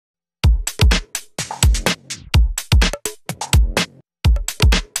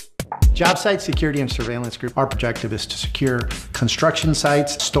Jobsite Security and Surveillance Group, our objective is to secure construction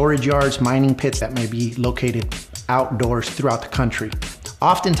sites, storage yards, mining pits that may be located outdoors throughout the country.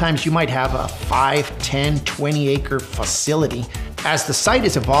 Oftentimes you might have a 5, 10, 20 acre facility. As the site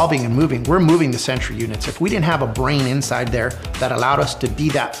is evolving and moving, we're moving the Sentry units. If we didn't have a brain inside there that allowed us to be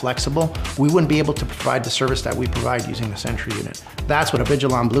that flexible, we wouldn't be able to provide the service that we provide using the Sentry unit. That's what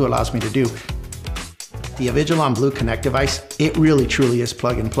Avigilon Blue allows me to do. The Avigilon Blue Connect device, it really truly is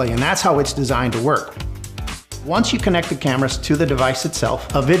plug and play, and that's how it's designed to work. Once you connect the cameras to the device itself,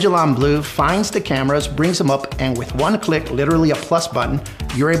 Avigilon Blue finds the cameras, brings them up, and with one click, literally a plus button,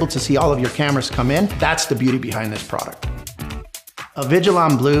 you're able to see all of your cameras come in. That's the beauty behind this product.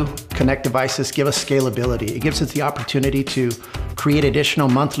 Avigilon Blue Connect devices give us scalability. It gives us the opportunity to create additional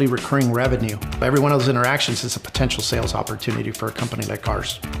monthly recurring revenue. Every one of those interactions is a potential sales opportunity for a company like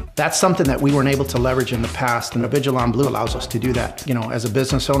ours. That's something that we weren't able to leverage in the past, and Avigilon Blue allows us to do that. You know, as a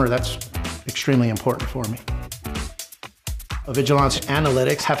business owner, that's extremely important for me. Avigilon's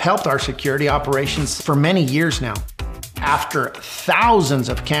analytics have helped our security operations for many years now. After thousands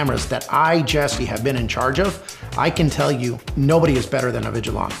of cameras that I, Jesse, have been in charge of, I can tell you nobody is better than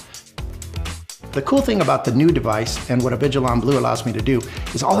Avigilon. The cool thing about the new device and what Avigilon Blue allows me to do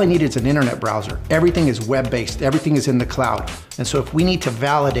is all I need is an internet browser. Everything is web-based, everything is in the cloud. And so if we need to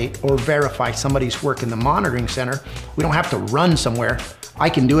validate or verify somebody's work in the monitoring center, we don't have to run somewhere. I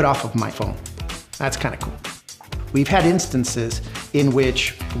can do it off of my phone. That's kind of cool. We've had instances in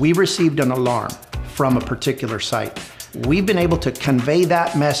which we received an alarm from a particular site. We've been able to convey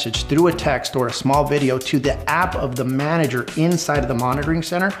that message through a text or a small video to the app of the manager inside of the monitoring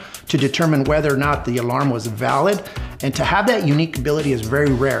center to determine whether or not the alarm was valid. And to have that unique ability is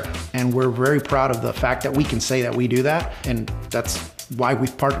very rare. And we're very proud of the fact that we can say that we do that. And that's why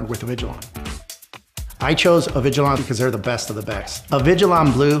we've partnered with Avigilon. I chose Avigilon because they're the best of the best.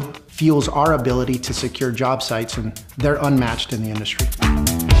 Avigilon Blue fuels our ability to secure job sites, and they're unmatched in the industry.